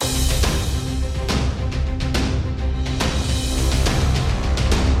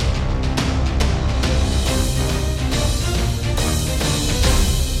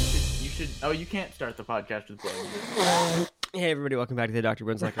No, you can't start the podcast with playing music. Hey everybody, welcome back to the Dr.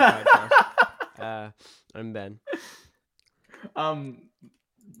 Brunslacker podcast. I'm Ben.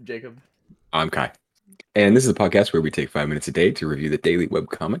 Jacob. I'm Kai. And this is a podcast where we take 5 minutes a day to review the daily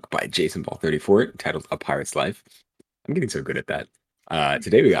webcomic by Jason Ball 34 entitled A Pirate's Life. I'm getting so good at that.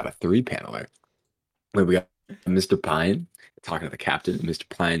 Today we got a 3-paneler. Where we got Mr. Pine talking to the captain. Mr.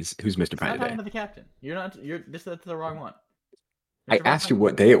 Pine's who's Mr. Pine I'm today? talking to the captain. That's the wrong one. I Mr. asked you Pine.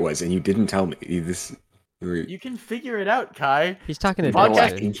 what day it was and you didn't tell me. You can figure it out, Kai. He's talking to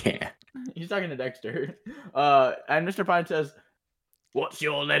Podcast- Dexter. Yeah. He's talking to Dexter. And Mr. Pine says, "What's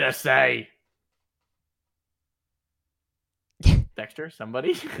your letter say?" Dexter,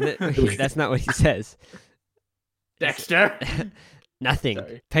 somebody? That's not what he says. Dexter. Nothing.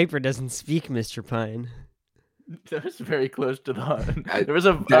 Sorry. Paper doesn't speak, Mr. Pine. That was very close to the heart. I- There was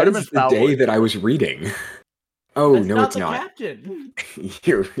a That Artemis is the Fowl day voice. that I was reading. Oh, That's no, not it's the not. Captain.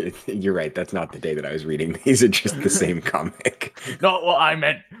 You're right. That's not the day that I was reading. These are just the same comic. Not what I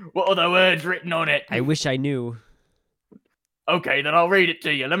meant. What are the words written on it? I wish I knew. Okay, then I'll read it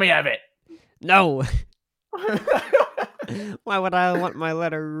to you. Let me have it. No! Why would I want my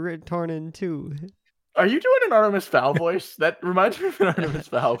letter torn in two? Are you doing an Artemis Fowl voice? That reminds me of an Artemis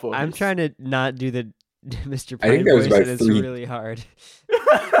Fowl voice. I'm trying to not do the Mr. I think Pine that was voice, about and it's 3. really hard.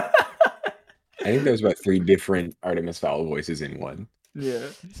 I think there was about 3 different Artemis Fowl voices in one. Yeah.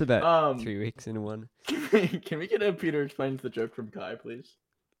 It's about 3 Can weeks in one. we get a Peter explains the joke from Kai, please?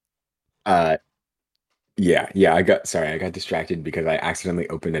 Yeah. I got distracted because I accidentally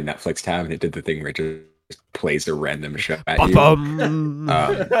opened a Netflix tab and it did the thing where it just plays a random show at you. Ba-bum.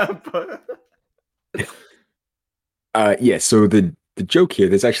 Yeah. So the joke here,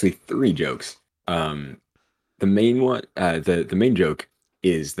 there's actually 3 jokes. The main one, the main joke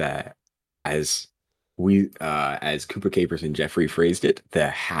is that as Cooper Capers and Jeffrey phrased it, the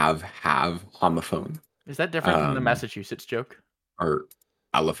have homophone Is that different from the Massachusetts joke? or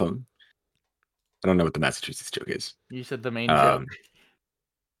allophone. I don't know what the Massachusetts joke is. You said the main Um, joke.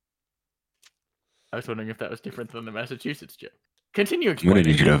 I was wondering if that was different than the Massachusetts joke. Continue I'm gonna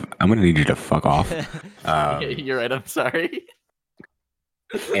explaining. need you to fuck off. Yeah, you're right. I'm sorry.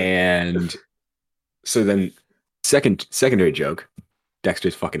 And so then secondary joke,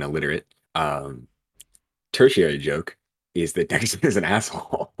 Dexter's fucking illiterate. Tertiary joke is that Dexter is an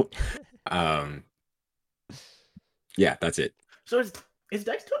asshole. Yeah, that's it. So is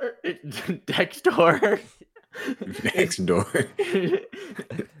Dexter Dexter Next door.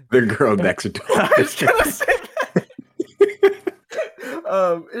 The girl next door. I was gonna say that.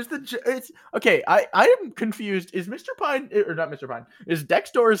 It's okay. I am confused. Is Mr. Pine or not Mr. Pine? Is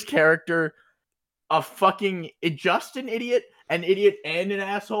Dexter's character a fucking just an idiot and an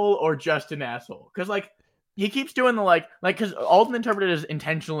asshole, or just an asshole? Because like he keeps doing the like because Alden interpreted as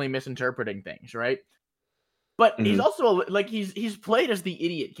intentionally misinterpreting things, right? But he's also like he's played as the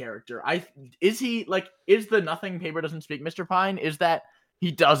idiot character. Is the nothing paper doesn't speak Mr. Pine? Is that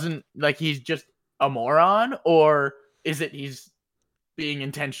he doesn't he's just a moron, or is it he's being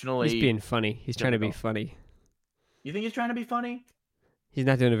intentionally? He's being funny. He's trying to be difficult? funny. You think he's trying to be funny? He's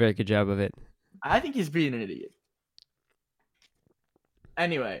not doing a very good job of it. I think he's being an idiot.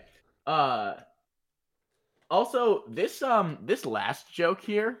 Anyway, also this last joke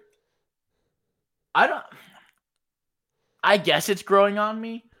here, I guess it's growing on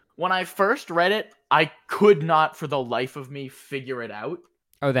me. When I first read it, I could not for the life of me figure it out.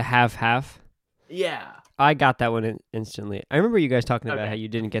 Oh, the have. Yeah. I got that one instantly. I remember you guys talking about Okay. how you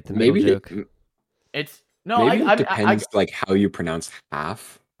didn't get the middle Maybe joke. It's no, maybe I it depends how you pronounce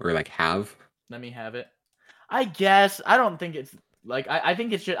half or have. let me have it. I guess I don't think it's I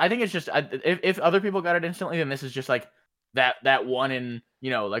think it's just if other people got it instantly, then this is just like that one in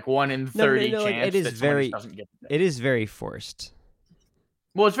 1 in 30 No, chance it is that someone very- just doesn't get it. It is very forced.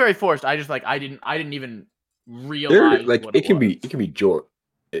 Well, it's very forced. I just I didn't even realize There, what it can was. be George.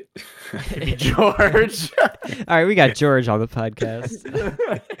 It could be George. All right, we got George on the podcast.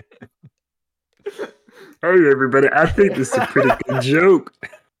 Hey everybody, I think this is a pretty good joke.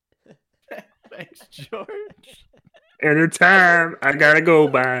 Thanks, George. Anytime I gotta go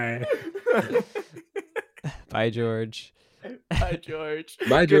by. Bye, George. Bye, George.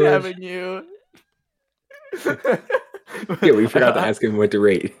 Bye, Good George. having you. Yeah, we forgot to ask him what to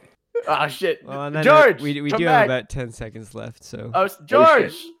rate. Oh shit, Well, on that George. note, we come do back. have about 10 seconds left, so. Oh,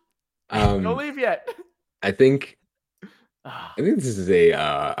 George. shit. Don't leave yet. I think Ah. this is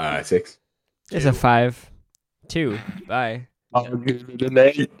a 6. It's a 5. 2. Bye. I'll give it an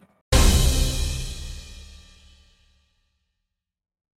 8.